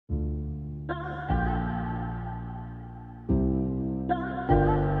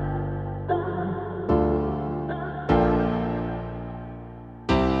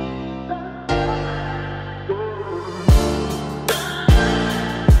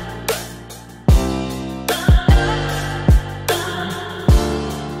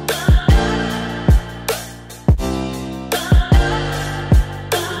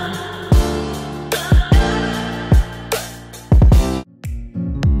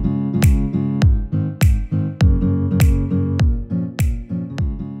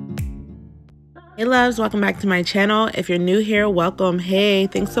Hey loves, welcome back to my channel. If you're new here, welcome. Hey,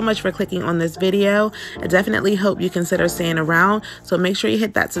 thanks so much for clicking on this video. I definitely hope you consider staying around, so make sure you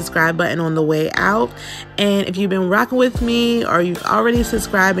hit that subscribe button on the way out. And if you've been rocking with me or you've already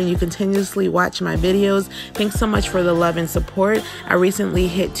subscribed and you continuously watch my videos, thanks so much for the love and support. I recently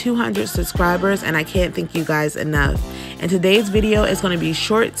hit 200 subscribers and I can't thank you guys enough. And today's video is going to be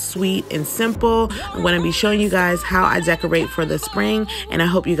short, sweet, and simple. I'm going to be showing you guys how I decorate for the spring, and I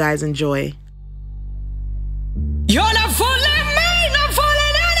hope you guys enjoy. You're not fooling me, not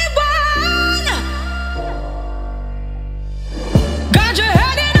fooling anyone. Got your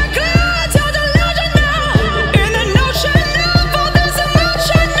head in a cloud, so delusional. In the notion of all this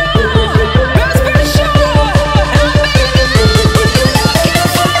emotional. Best be sure, I'm begging, looking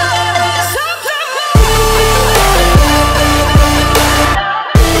for something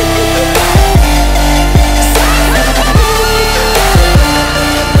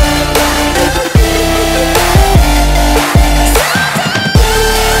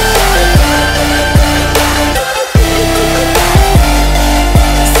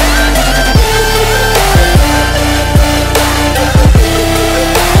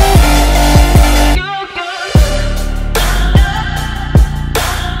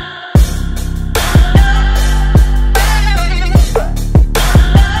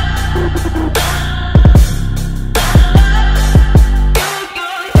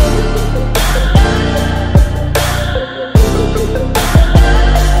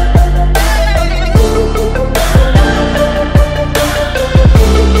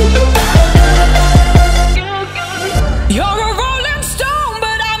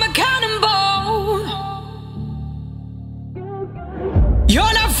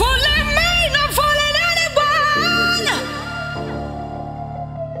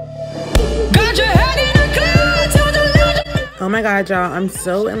Oh my god, y'all, I'm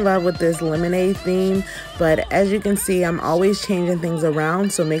so in love with this lemonade theme, but as you can see, I'm always changing things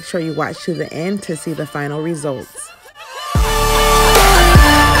around, so make sure you watch to the end to see the final results.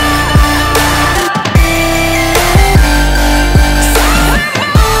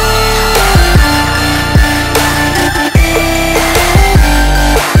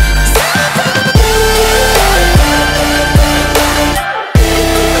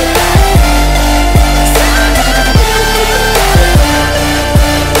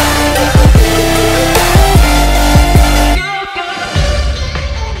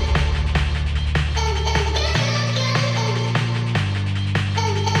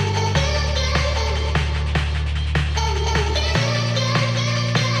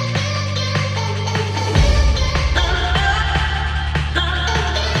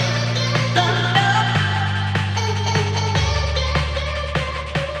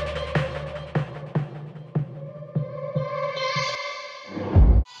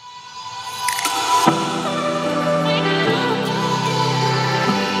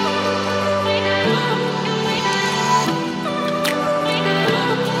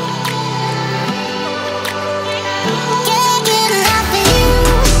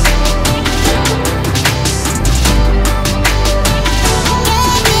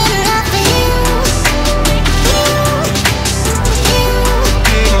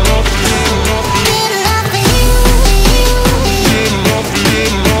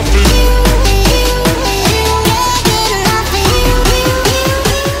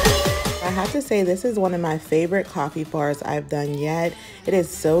 This is one of my favorite coffee bars I've done yet. It is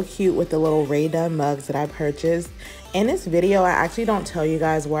so cute with the little Ray Dunn mugs that I purchased. In this video, I actually don't tell you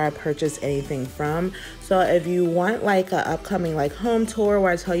guys where I purchased anything from. So if you want like an upcoming like home tour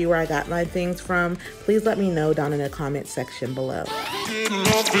where I tell you where I got my things from, please let me know down in the comment section below.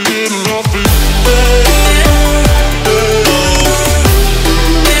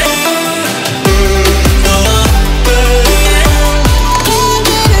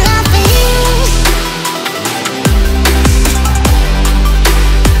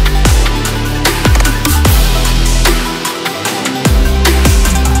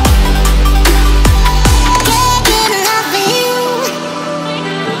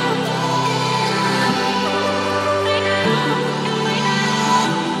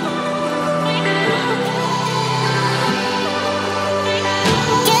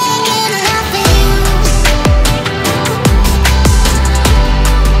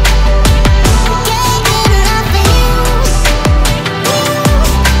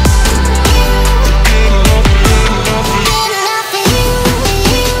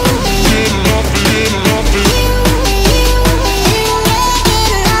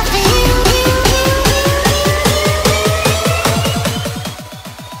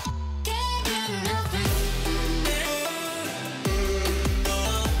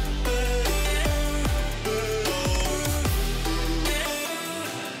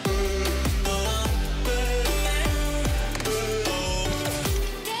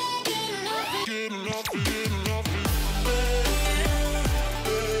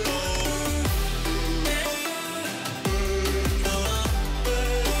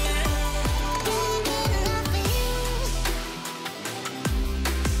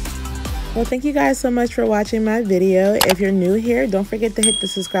 Well, thank you guys so much for watching my video. If you're new here, don't forget to hit the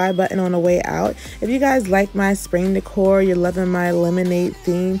subscribe button on the way out. If you guys like my spring decor, you're loving my lemonade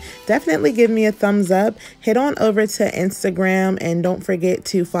theme, definitely give me a thumbs up. Head on over to Instagram and don't forget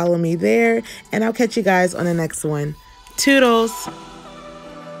to follow me there. And I'll catch you guys on the next one. Toodles!